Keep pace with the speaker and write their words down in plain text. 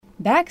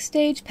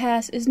Backstage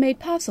Pass is made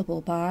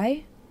possible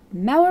by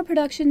Mauer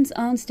Productions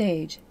on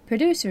Stage,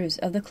 producers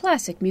of the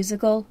classic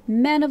musical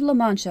Man of La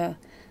Mancha,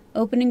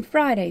 opening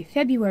Friday,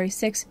 February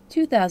 6,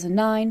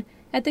 2009,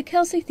 at the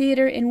Kelsey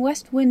Theater in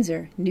West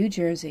Windsor, New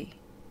Jersey.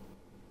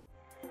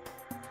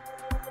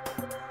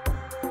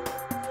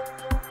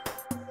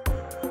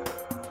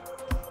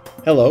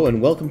 Hello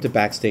and welcome to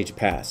Backstage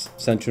Pass,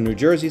 Central New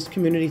Jersey's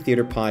community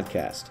theater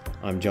podcast.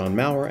 I'm John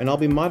Mauer and I'll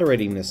be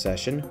moderating this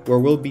session where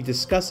we'll be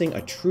discussing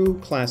a true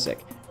classic,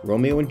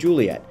 Romeo and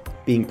Juliet,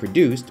 being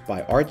produced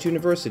by Arts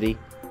YOUniversity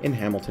in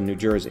Hamilton, New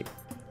Jersey.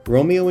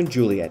 Romeo and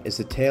Juliet is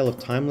a tale of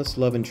timeless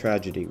love and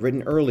tragedy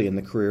written early in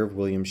the career of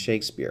William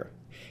Shakespeare.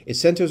 It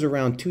centers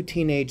around two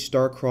teenage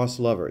star-crossed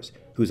lovers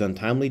whose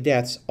untimely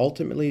deaths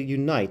ultimately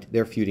unite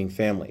their feuding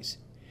families.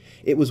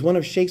 It was one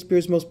of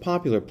Shakespeare's most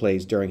popular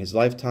plays during his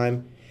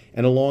lifetime,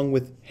 and along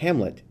with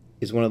Hamlet,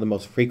 is one of the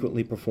most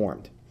frequently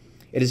performed.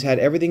 It has had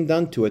everything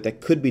done to it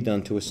that could be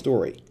done to a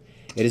story.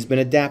 It has been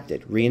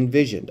adapted,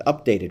 re-envisioned,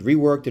 updated,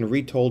 reworked, and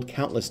retold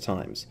countless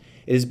times.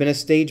 It has been a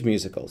stage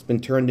musical, it's been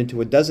turned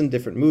into a dozen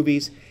different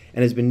movies,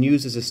 and has been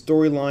used as a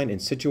storyline in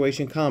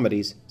situation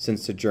comedies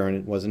since the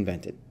genre was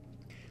invented.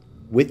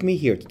 With me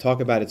here to talk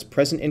about its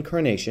present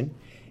incarnation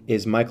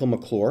is Michael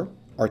McClure,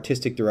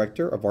 Artistic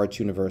Director of Arts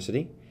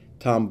YOUniversity,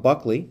 Tom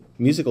Buckley,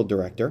 Musical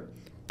Director,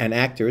 and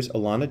actors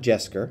Alana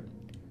Jaskir,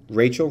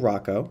 Rachel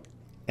Rocco,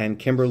 and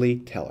Kimberly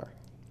Teller.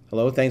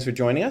 Hello, thanks for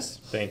joining us.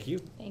 Thank you.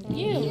 Thank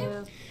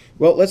you.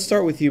 Well, let's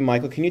start with you,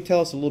 Michael. Can you tell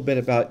us a little bit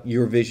about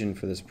your vision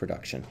for this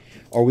production?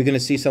 Are we going to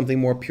see something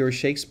more pure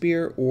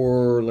Shakespeare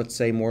or, let's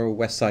say, more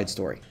West Side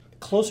Story?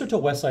 Closer to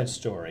West Side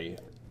Story.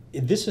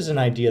 This is an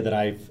idea that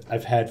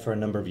I've had for a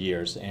number of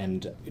years,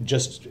 and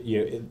just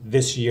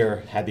this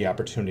year had the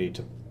opportunity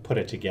to put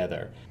it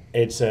together.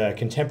 It's a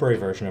contemporary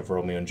version of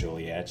Romeo and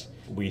Juliet.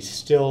 We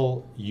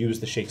still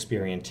use the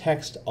Shakespearean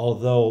text,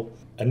 although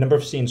a number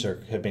of scenes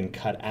have been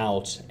cut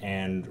out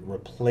and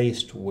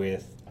replaced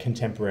with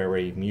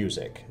contemporary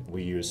music.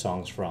 We use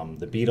songs from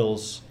the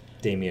Beatles,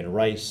 Damien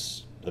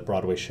Rice, the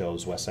Broadway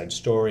shows West Side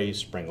Story,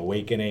 Spring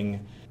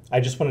Awakening. I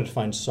just wanted to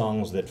find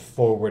songs that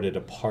forwarded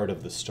a part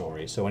of the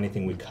story, so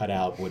anything we cut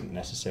out wouldn't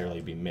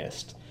necessarily be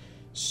missed.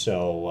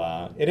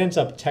 So it ends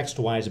up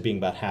text-wise being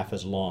about half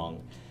as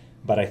long.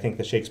 But I think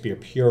the Shakespeare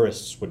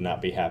purists would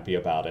not be happy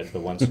about it, the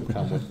ones who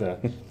come with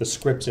the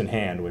scripts in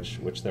hand,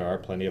 which there are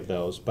plenty of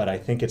those. But I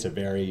think it's a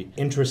very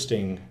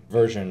interesting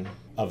version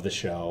of the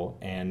show.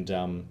 And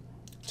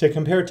to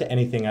compare it to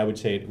anything, I would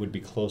say it would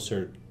be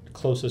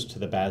closest to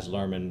the Baz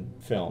Luhrmann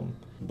film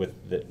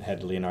that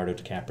had Leonardo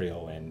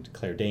DiCaprio and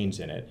Claire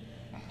Danes in it.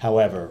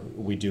 However,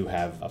 we do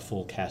have a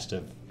full cast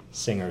of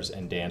singers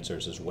and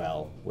dancers as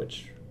well,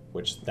 which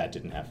that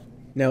didn't have.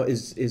 Now,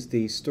 is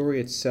the story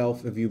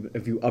itself, have you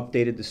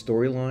updated the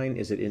storyline?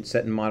 Is it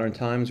set in modern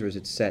times or is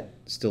it set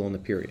still in the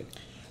period?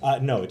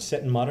 No, it's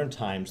set in modern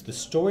times. The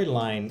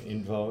storyline,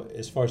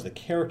 as far as the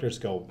characters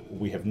go,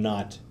 we have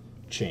not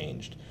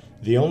changed.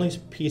 The only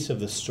piece of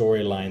the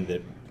storyline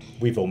that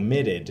we've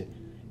omitted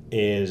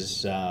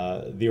is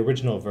the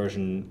original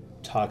version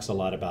talks a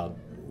lot about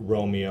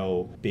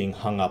Romeo being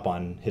hung up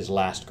on his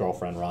last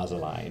girlfriend,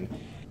 Rosaline.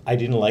 I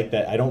didn't like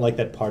that. I don't like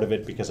that part of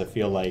it because I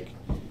feel like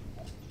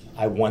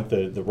I want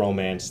the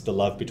romance, the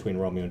love between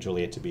Romeo and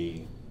Juliet to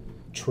be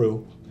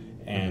true,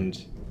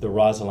 and the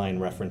Rosaline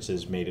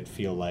references made it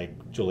feel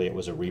like Juliet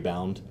was a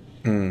rebound.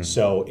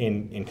 So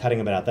in cutting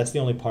it out, that's the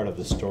only part of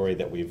the story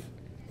that we've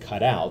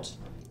cut out.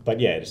 But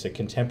yeah, it's a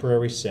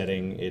contemporary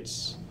setting.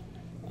 It's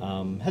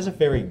has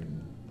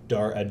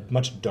a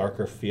much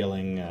darker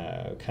feeling,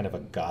 kind of a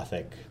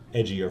gothic,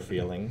 edgier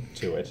feeling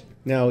to it.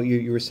 Now,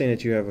 you were saying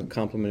that you have a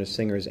complement of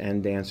singers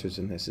and dancers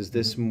in this. Is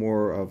this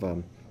more of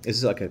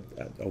is this like a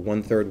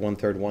 1/3,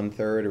 1/3,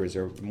 1/3, or is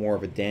there more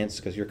of a dance?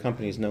 Because your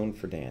company is known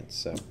for dance.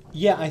 So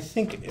yeah, I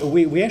think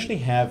we actually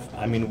have,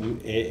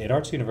 at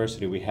Arts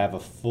YOUniversity, we have a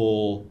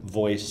full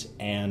voice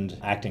and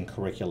acting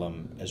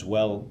curriculum as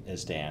well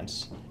as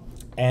dance.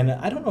 And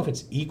I don't know if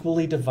it's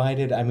equally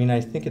divided.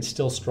 I think it's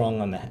still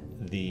strong on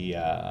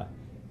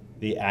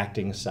the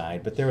acting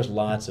side, but there's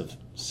lots of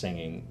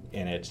singing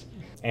in it.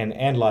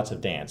 And lots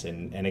of dance.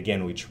 And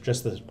again,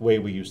 just the way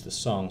we use the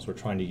songs, we're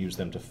trying to use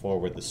them to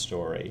forward the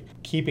story.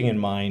 Keeping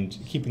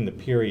the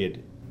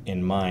period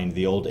in mind,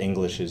 the Old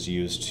English is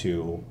used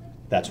to,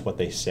 that's what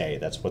they say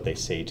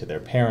to their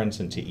parents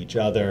and to each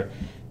other.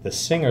 The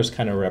singers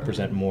kind of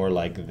represent more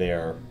like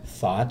their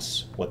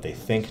thoughts, what they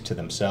think to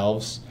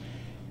themselves,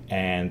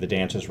 and the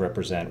dancers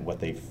represent what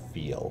they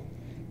feel,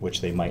 which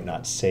they might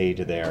not say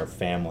to their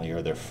family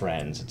or their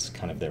friends. It's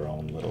kind of their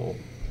own little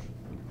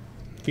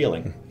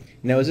feeling.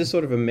 Now, is this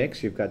sort of a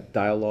mix? You've got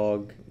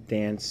dialogue,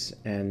 dance,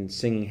 and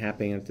singing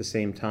happening at the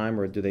same time,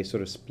 or do they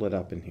sort of split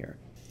up in here?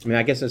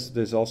 I guess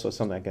there's also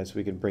something I guess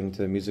we could bring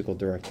to the musical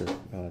director,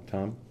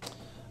 Tom.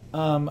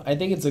 I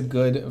think it's a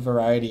good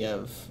variety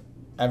of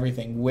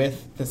everything.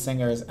 With the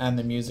singers and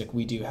the music,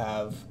 we do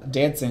have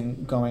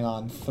dancing going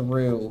on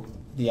through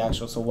the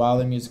actual. So while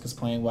the music is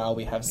playing, while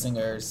we have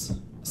singers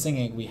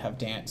singing, we have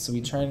dance. So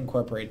we try to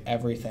incorporate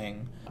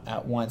everything.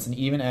 at once. And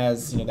even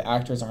as, the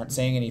actors aren't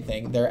saying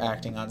anything, they're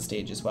acting on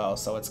stage as well.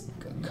 So it's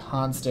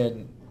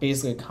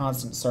basically a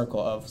constant circle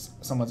of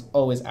someone's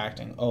always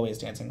acting, always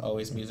dancing,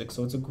 always music.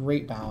 So it's a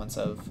great balance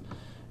of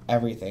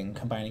everything,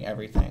 combining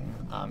everything.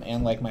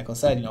 And like Michael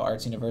said,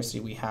 Arts University,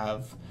 we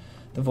have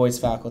the voice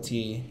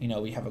faculty,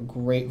 we have a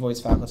great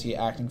voice faculty,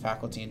 acting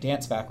faculty, and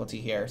dance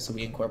faculty here. So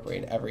we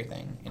incorporate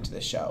everything into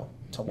the show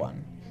to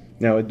one.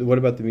 Now, what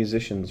about the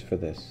musicians for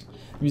this?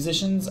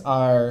 Musicians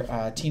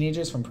are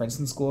teenagers from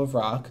Princeton School of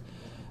Rock.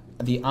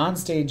 The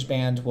onstage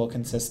band will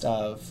consist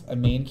of a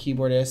main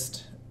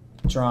keyboardist,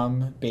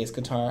 drum, bass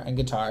guitar, and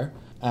guitar.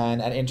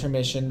 And at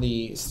intermission,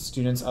 the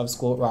students of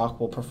School of Rock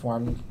will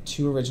perform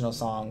 2 original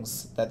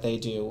songs that they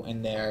do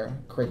in their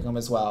curriculum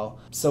as well.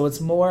 So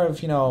it's more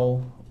of,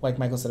 like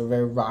Michael said, a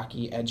very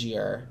rocky,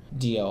 edgier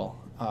deal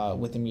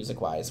with the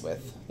music-wise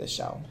with this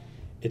show.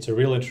 It's a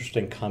real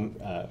interesting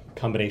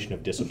combination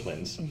of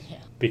disciplines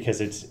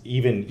because it's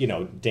even,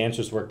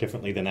 dancers work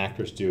differently than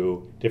actors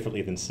do,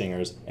 differently than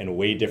singers, and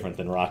way different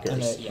than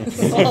rockers.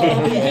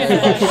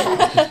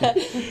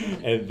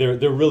 And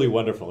they're really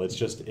wonderful. It's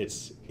just,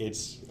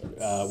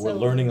 we're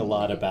learning a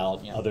lot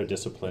about other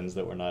disciplines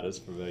that we're not as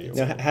familiar with.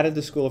 Now, how did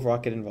the School of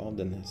Rock get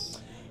involved in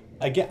this?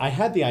 Again, I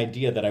had the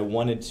idea that I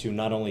wanted to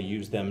not only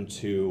use them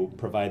to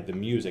provide the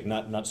music,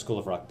 not School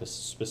of Rock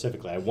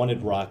specifically. I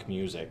wanted rock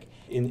music.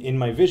 In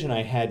my vision,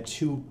 I had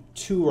two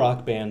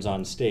rock bands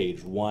on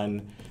stage.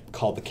 One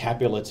called the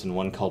Capulets and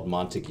one called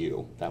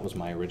Montague. That was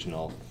my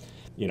original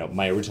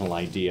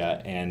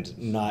idea. And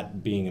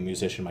not being a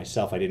musician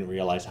myself, I didn't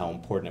realize how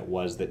important it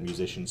was that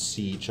musicians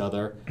see each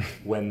other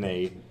when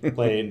they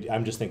play. And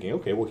I'm just thinking,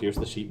 okay, well, here's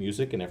the sheet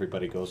music, and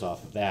everybody goes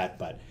off of that.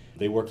 But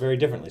they work very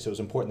differently, so it was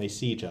important they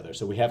see each other.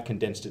 So we have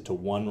condensed it to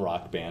one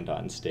rock band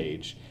on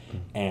stage.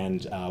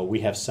 And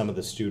we have some of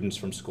the students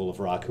from School of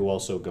Rock who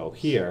also go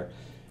here.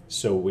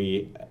 So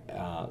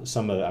I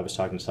was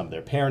talking to some of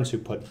their parents who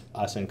put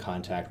us in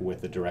contact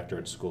with the director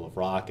at School of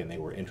Rock, and they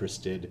were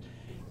interested.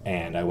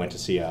 And I went to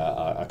see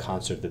a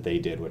concert that they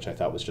did, which I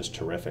thought was just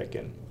terrific.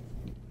 And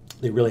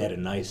they really had a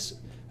nice,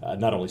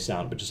 not only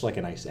sound, but just like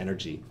a nice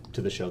energy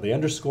to the show. They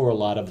underscore a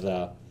lot of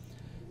the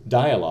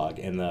dialogue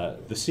and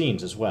the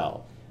scenes as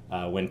well.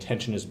 When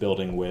tension is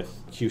building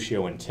with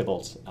Cusio and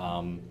Tybalt,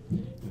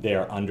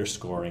 they're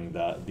underscoring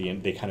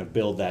they kind of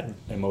build that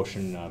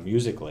emotion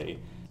musically.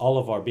 All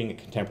of our, being a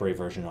contemporary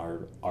version,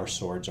 our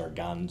swords, our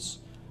guns,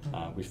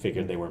 we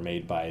figured they were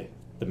made by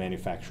the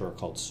manufacturer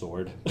called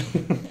Sword.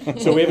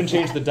 So we haven't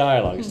changed the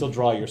dialogue, still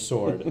draw your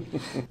sword.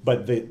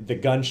 But the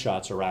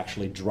gunshots are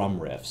actually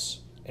drum riffs.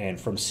 And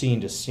from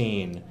scene to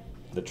scene,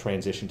 the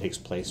transition takes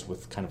place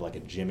with kind of like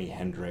a Jimi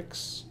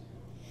Hendrix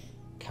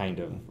kind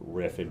of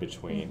riff in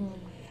between,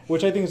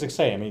 which I think is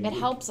exciting. I mean, it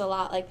helps a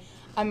lot. Like,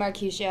 I'm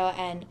Mercutio,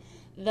 and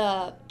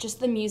the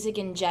music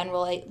in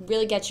general, it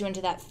really gets you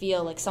into that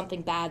feel, like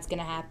something bad's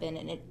gonna happen,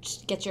 and it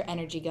just gets your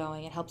energy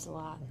going. It helps a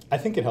lot. I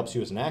think it helps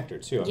you as an actor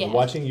too. I mean,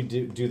 watching you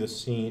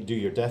do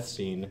your death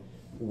scene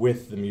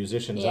with the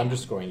musicians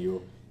underscoring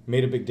you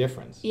made a big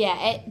difference. Yeah,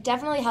 it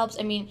definitely helps.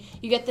 I mean,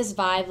 you get this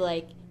vibe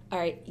like, all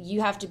right,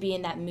 you have to be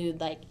in that mood,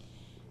 like,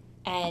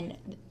 and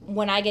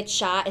when I get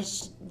shot,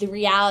 it's the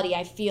reality.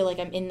 I feel like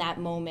I'm in that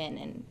moment,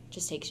 and it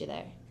just takes you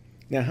there.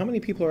 Now, how many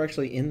people are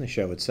actually in the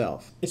show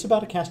itself? It's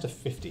about a cast of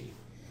 50.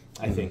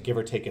 I think, give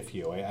or take a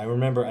few. I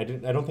remember, I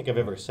don't think I've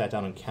ever sat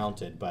down and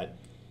counted, but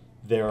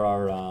there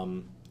are,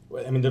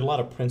 there are a lot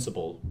of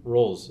principal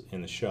roles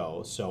in the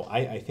show, so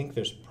I think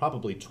there's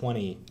probably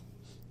 20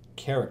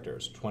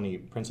 characters, 20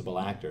 principal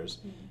actors.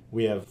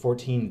 We have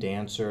 14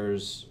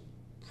 dancers,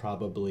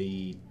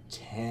 probably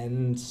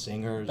 10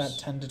 singers. About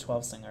 10 to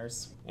 12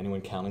 singers. Anyone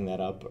counting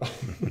that up?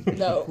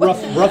 No.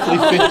 Roughly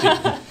 50,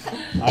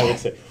 I would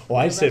say. Well,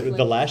 I said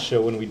the last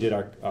show when we did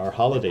our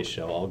holiday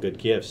show, All Good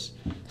Gifts,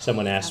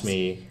 someone asked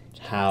me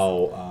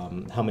how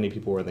many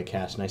people were in the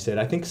cast, and I said,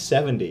 I think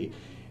 70.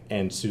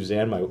 And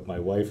Suzanne, my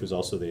wife, who's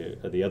also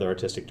the other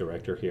artistic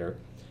director here,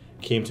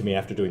 came to me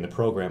after doing the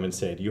program and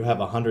said, you have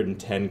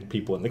 110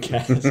 people in the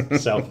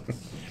cast. So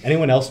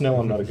anyone else know?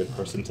 I'm not a good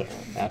person to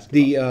ask.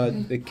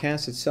 The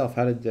cast itself,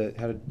 how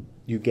did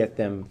you get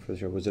them for the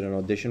show? Was it an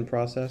audition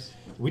process?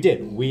 We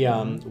did. We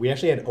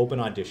actually had open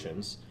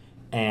auditions,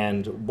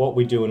 and what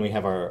we do when we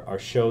have our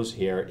shows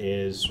here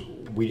is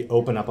we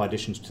open up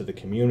auditions to the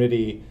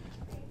community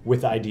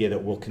with the idea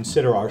that we'll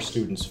consider our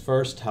students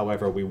first.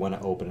 However, we want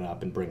to open it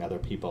up and bring other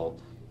people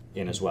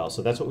in as well.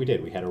 So that's what we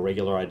did. We had a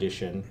regular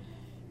audition,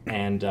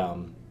 and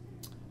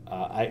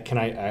I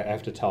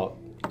have to tell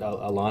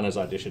Alana's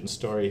audition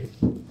story.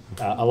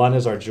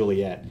 Alana's our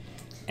Juliet,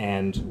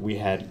 and we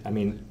had,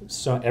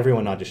 so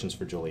everyone auditions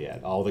for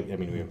Juliet.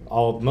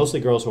 Mostly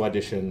girls who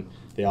audition.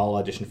 They all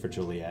audition for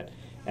Juliet.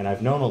 And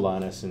I've known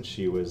Alana since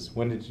she was,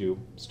 when did you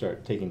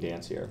start taking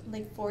dance here?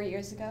 Like 4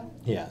 years ago.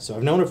 Yeah, so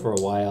I've known her for a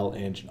while,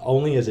 and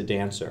only as a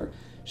dancer.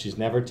 She's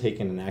never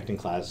taken an acting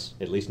class,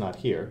 at least not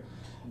here.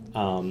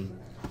 And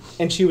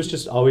she was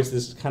just always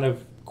this kind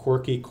of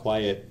quirky,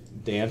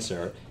 quiet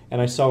dancer.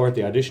 And I saw her at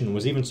the audition and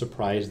was even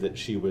surprised that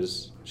she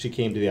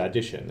came to the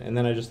audition. And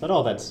then I just thought,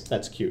 oh,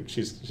 that's cute.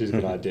 She's going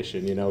to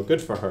audition,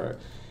 good for her.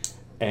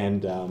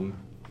 And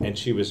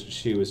she was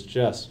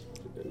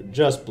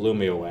just blew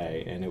me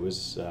away, and it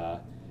was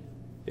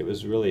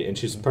really, and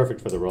she's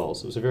perfect for the role.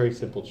 So it was a very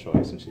simple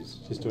choice, and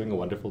she's doing a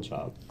wonderful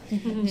job.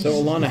 So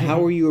Alana,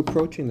 how are you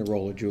approaching the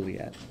role of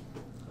Juliet?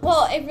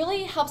 Well, it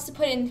really helps to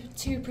put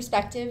into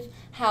perspective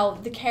how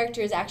the character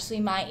is actually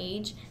my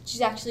age.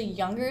 She's actually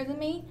younger than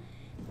me,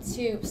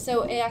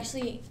 so it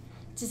actually,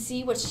 to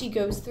see what she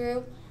goes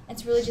through, and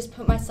to really just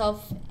put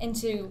myself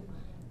into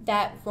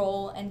that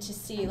role and to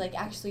see, like,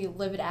 actually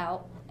live it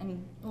out,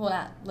 and, well,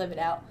 not live it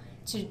out,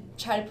 to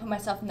try to put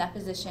myself in that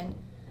position.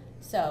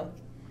 So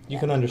you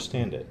can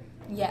understand it.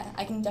 Yeah,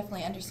 I can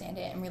definitely understand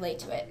it and relate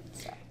to it.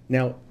 So.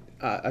 Now,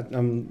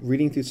 I'm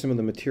reading through some of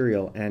the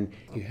material, and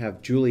you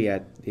have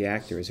Juliet, the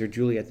actor. Is there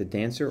Juliet, the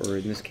dancer, or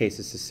in this case,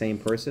 it's the same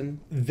person?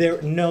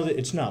 No,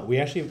 it's not. We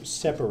actually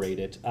separate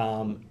it.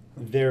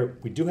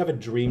 We do have a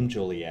dream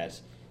Juliet,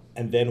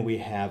 and then we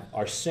have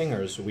our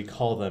singers. We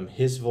call them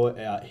his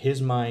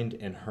mind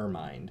and her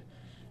mind.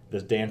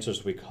 The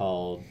dancers we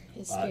call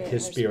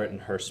his spirit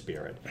and her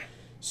spirit.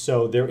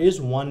 So there is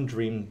one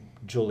dream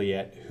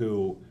Juliet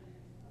who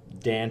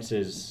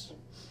dances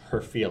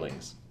her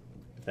feelings,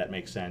 if that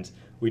makes sense.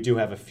 We do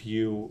have a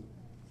few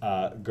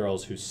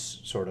girls who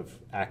sort of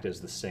act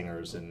as the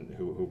singers and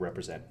who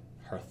represent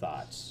her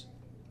thoughts.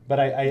 But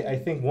I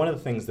think one of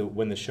the things that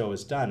when the show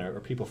is done, or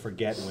people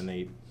forget when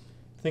they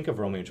think of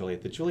Romeo and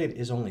Juliet, that Juliet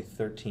is only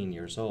 13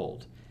 years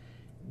old.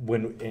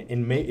 When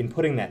in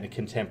putting that in a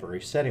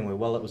contemporary setting,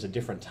 well, it was a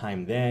different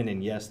time then,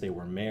 and yes, they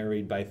were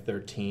married by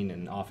 13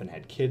 and often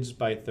had kids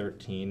by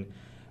 13.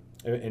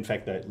 In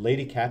fact, the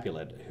Lady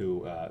Capulet,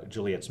 who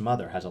Juliet's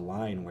mother, has a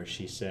line where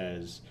she's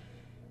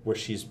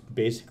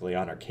basically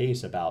on her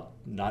case about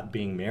not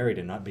being married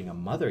and not being a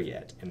mother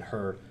yet, and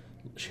her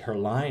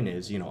line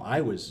is,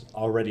 I was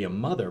already a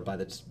mother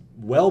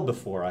well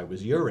before I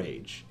was your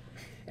age,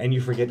 and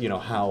you forget,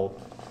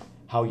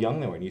 how young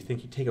they were, and you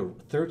think you take a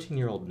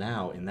 13-year-old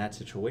now in that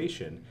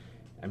situation.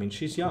 I mean,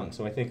 she's young,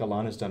 so I think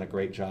Alana's done a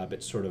great job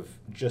at sort of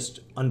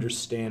just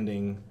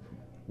understanding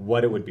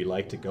what it would be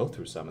like to go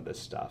through some of this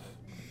stuff.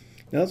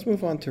 Now let's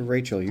move on to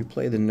Rachel. You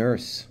play the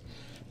nurse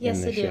in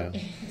the show.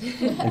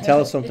 And Do.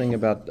 tell us something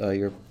about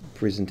your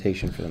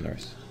presentation for the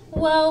nurse.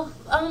 Well,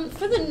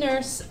 for the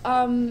nurse,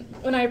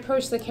 when I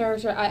approached the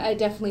character, I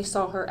definitely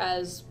saw her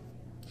as,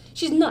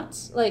 she's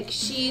nuts. Like,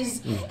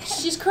 she's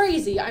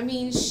crazy. I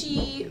mean,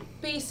 she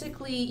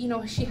basically,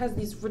 she has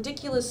these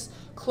ridiculous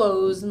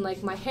clothes, and,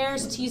 like, my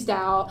hair's teased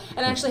out,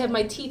 and I actually have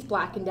my teeth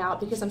blackened out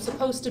because I'm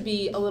supposed to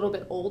be a little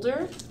bit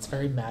older. It's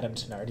very Madame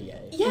Thénardier.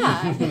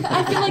 Yeah,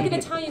 I feel like an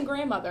Italian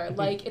grandmother.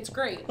 Like, it's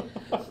great.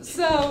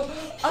 So,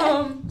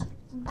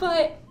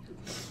 but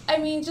I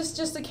mean,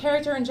 just the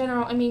character in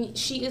general, I mean,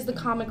 she is the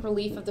comic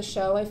relief of the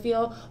show, I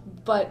feel,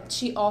 but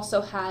she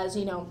also has,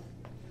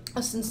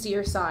 a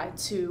sincere side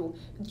to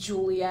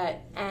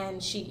Juliet,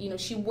 and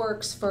she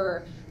works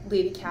for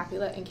Lady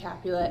Capulet and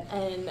Capulet,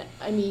 and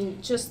I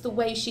mean, just the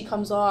way she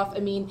comes off, I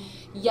mean,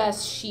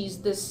 yes, she's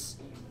this,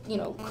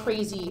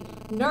 crazy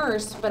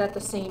nurse, but at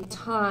the same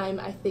time,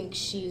 I think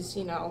she's,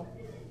 a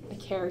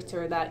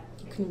character that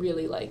you can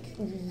really, like,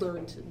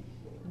 learn to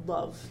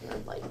love or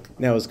like.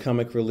 Now, is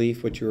comic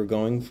relief what you were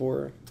going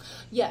for?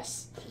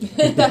 Yes.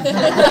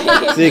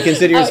 So you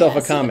consider yourself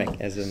yes. a comic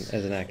as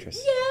an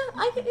actress? Yeah,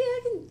 I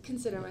can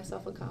consider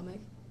myself a comic.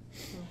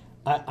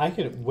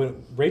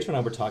 When Rachel and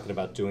I were talking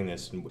about doing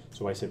this, and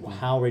so I said, well,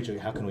 how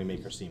can we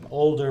make her seem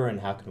older, and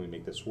how can we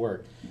make this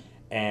work?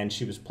 And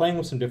she was playing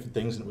with some different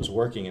things, and it was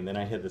working, and then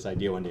I had this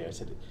idea one day. I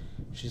said,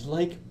 she's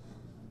like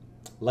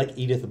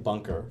Edith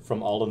Bunker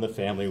from All in the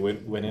Family.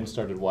 Went in and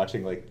started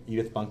watching, like,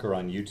 Edith Bunker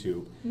on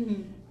YouTube.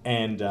 Mm-hmm.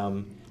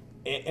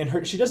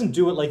 And she doesn't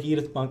do it like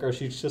Edith Bunker.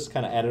 She's just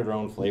kind of added her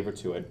own flavor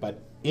to it.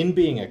 But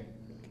in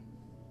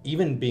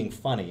even being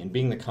funny and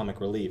being the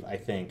comic relief, I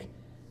think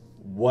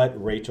what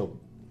Rachel,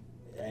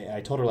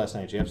 I told her last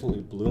night, she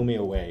absolutely blew me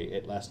away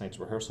at last night's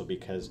rehearsal,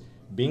 because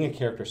being a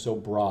character so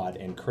broad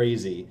and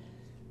crazy,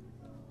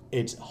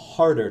 it's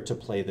harder to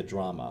play the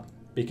drama.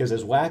 Because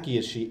as wacky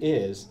as she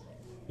is,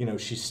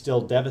 she's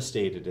still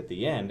devastated at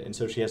the end, and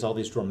so she has all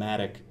these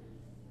dramatic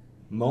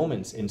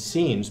moments and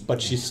scenes, but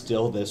she's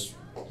still this,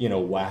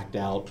 whacked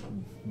out,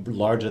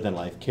 larger than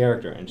life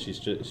character, and she's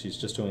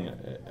just doing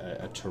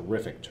a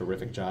terrific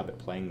job at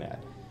playing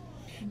that.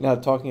 Now,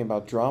 talking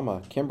about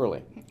drama,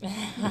 Kimberly,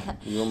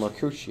 you're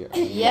Mercutio.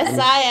 Yes,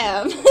 I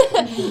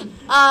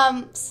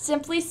am.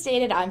 Simply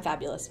stated, I'm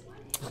fabulous.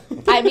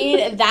 I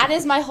mean, that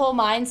is my whole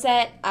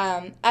mindset.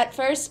 At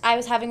first, I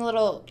was having a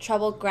little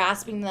trouble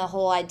grasping the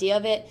whole idea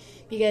of it,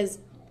 because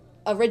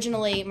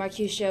originally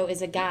Mercutio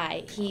is a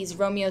guy. He's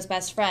Romeo's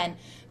best friend.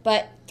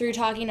 But through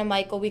talking to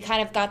Michael, we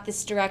kind of got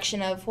this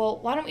direction of, well,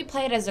 why don't we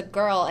play it as a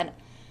girl? And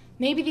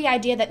maybe the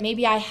idea that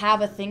maybe I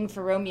have a thing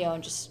for Romeo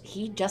and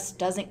he just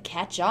doesn't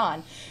catch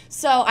on.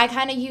 So I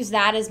kind of use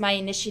that as my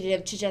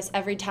initiative to just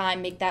every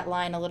time make that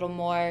line a little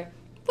more,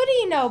 what do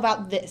you know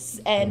about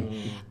this? And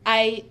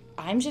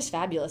I'm just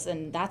fabulous,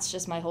 and that's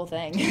just my whole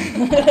thing.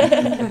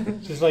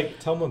 She's like,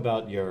 tell them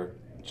about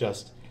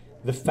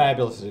the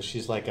fabulous.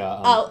 She's like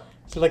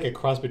she's like a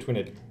cross between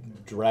a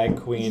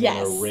drag queen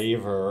and a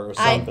raver or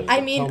something.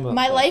 I mean,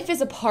 my life is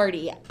a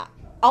party.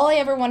 All I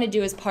ever want to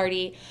do is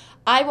party.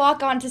 I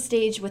walk onto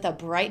stage with a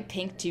bright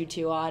pink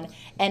tutu on,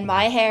 and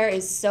my hair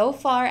is so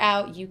far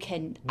out,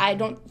 I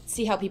don't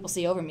see how people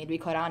see over me, to be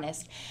quite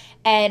honest.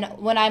 And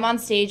when I'm on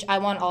stage, I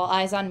want all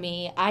eyes on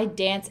me. I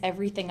dance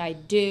everything I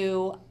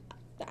do.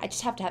 I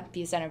just have to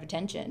be a center of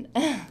attention.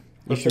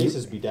 Her face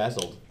is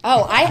bedazzled.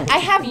 Oh, I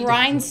have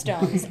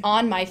rhinestones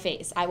on my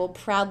face. I will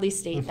proudly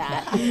state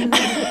that.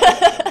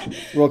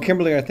 Well,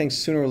 Kimberly, I think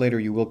sooner or later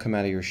you will come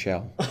out of your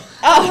shell.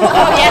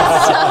 Oh,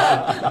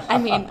 yes. I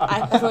mean,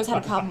 I've always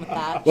had a problem with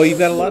that. Well, you've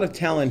got a lot of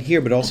talent here,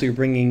 but also you're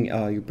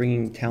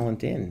bringing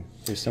talent in.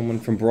 There's someone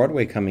from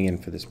Broadway coming in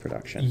for this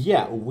production.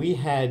 Yeah, we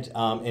had,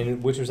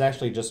 and which was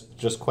actually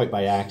just quite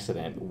by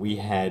accident. We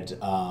had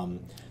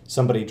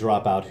somebody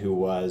drop out who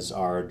was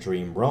our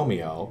dream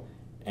Romeo,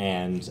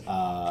 and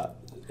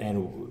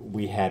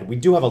we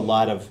do have a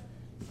lot of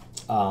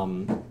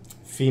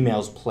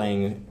females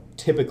playing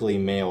typically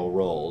male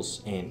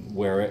roles in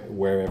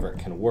wherever it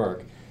can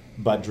work,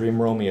 but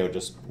Dream Romeo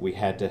we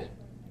had to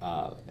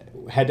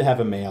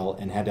have a male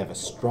and had to have a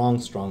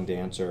strong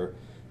dancer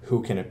who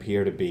can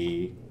appear to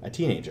be a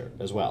teenager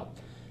as well.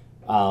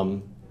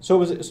 So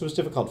it was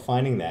difficult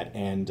finding that,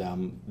 and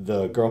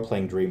the girl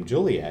playing Dream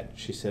Juliet,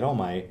 she said, "Oh,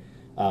 my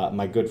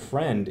good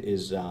friend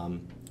is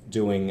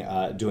doing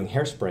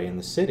Hairspray in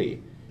the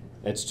city.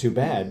 It's too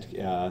bad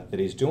that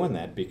he's doing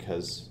that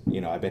because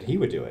I bet he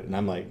would do it." And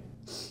I'm like,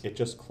 "It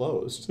just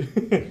closed.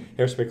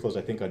 Hairspray closed,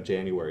 I think, on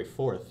January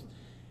 4th."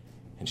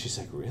 And she's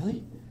like,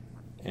 "Really?"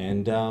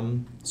 And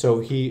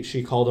so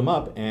she called him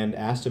up and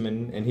asked him,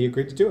 and he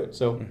agreed to do it.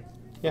 So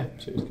yeah,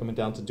 she was coming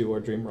down to do our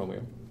Dream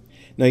Romeo.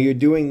 Now you're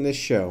doing this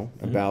show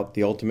about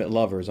the ultimate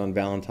lovers on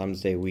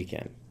Valentine's Day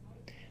weekend.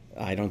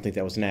 I don't think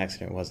that was an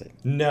accident, was it?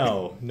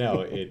 No.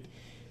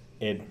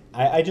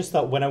 I just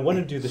thought when I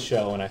wanted to do the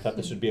show, and I thought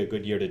this would be a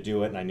good year to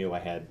do it, and I knew I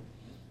had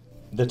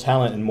the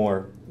talent and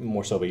more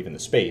so even the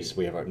space.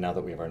 Now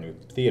that we have our new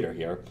theater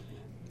here,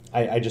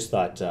 I just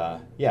thought,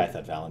 I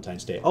thought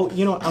Valentine's Day. Oh,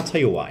 you know what? I'll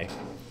tell you why.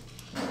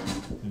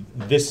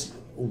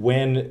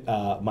 When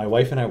my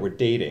wife and I were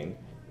dating,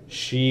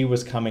 she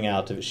was coming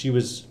out. She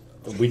was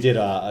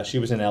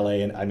in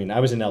LA, and I mean I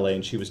was in LA,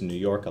 and she was in New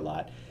York a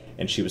lot,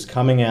 and she was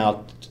coming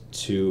out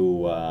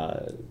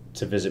to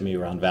visit me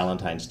around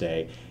Valentine's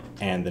Day.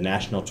 And the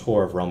national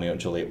tour of Romeo and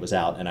Juliet was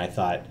out, and I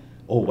thought,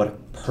 oh, what a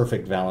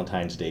perfect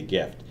Valentine's Day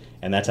gift.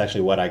 And that's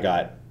actually what I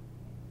got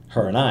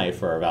her and I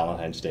for our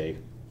Valentine's Day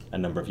a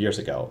number of years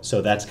ago.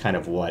 So that's kind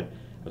of what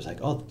I was like,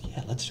 oh,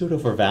 yeah, let's do it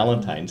over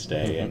Valentine's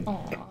Day. And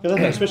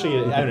especially,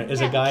 I don't know,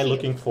 as a guy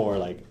looking for,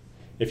 like,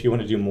 if you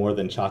want to do more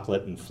than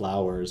chocolate and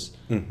flowers,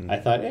 I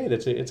thought, hey,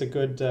 it's a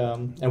good,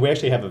 and we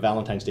actually have a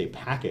Valentine's Day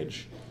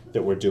package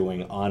that we're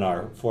doing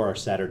for our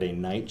Saturday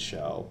night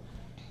show,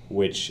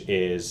 which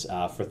is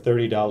for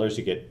 $30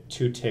 you get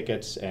 2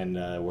 tickets, and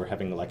we're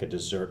having like a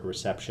dessert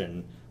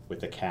reception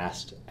with the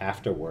cast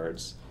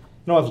afterwards.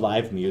 I have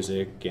live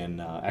music,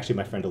 and actually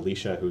my friend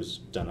Alicia, who's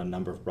done a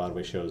number of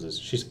Broadway shows,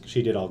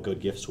 she did all Good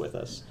Gifts with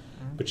us,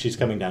 but she's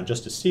coming down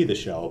just to see the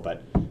show,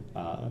 but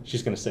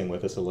she's going to sing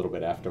with us a little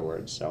bit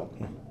afterwards. So,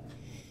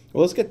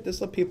 well,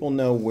 let's let people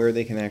know where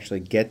they can actually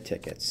get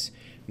tickets.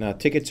 Now,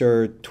 tickets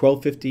are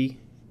 $12.50.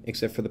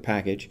 Except for the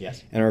package,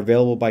 yes, and are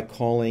available by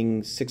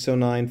calling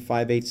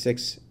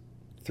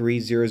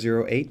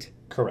 609-586-3008.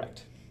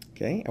 Correct.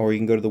 Okay, or you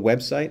can go to the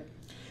website.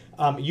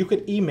 You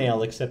could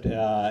email, except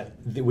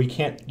they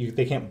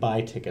can't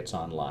buy tickets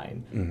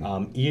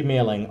online.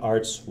 Emailing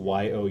Arts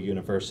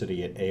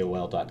YOUniversity at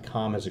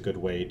AOL.com is a good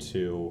way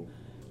to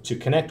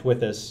connect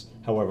with us.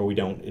 However,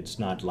 it's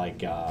not like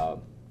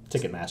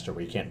Ticketmaster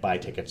where you can't buy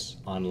tickets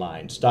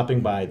online. Stopping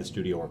by the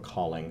studio or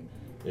calling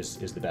is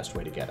the best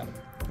way to get them.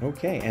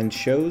 Okay, and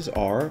shows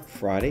are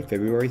Friday,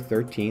 February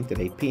 13th at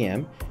 8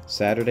 p.m.,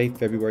 Saturday,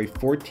 February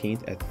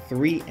 14th at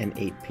 3 and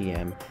 8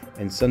 p.m.,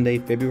 and Sunday,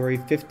 February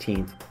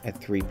 15th at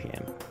 3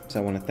 p.m.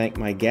 So I want to thank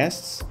my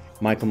guests,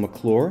 Michael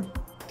McClure,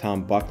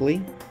 Tom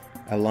Buckley,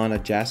 Alana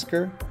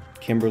Jaskir,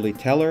 Kimberly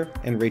Teller,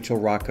 and Rachel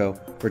Rocco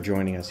for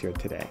joining us here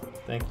today.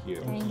 Thank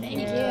you.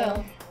 Thank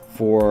you.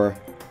 For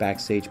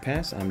Backstage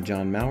Pass, I'm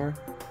John Maurer.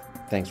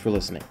 Thanks for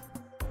listening.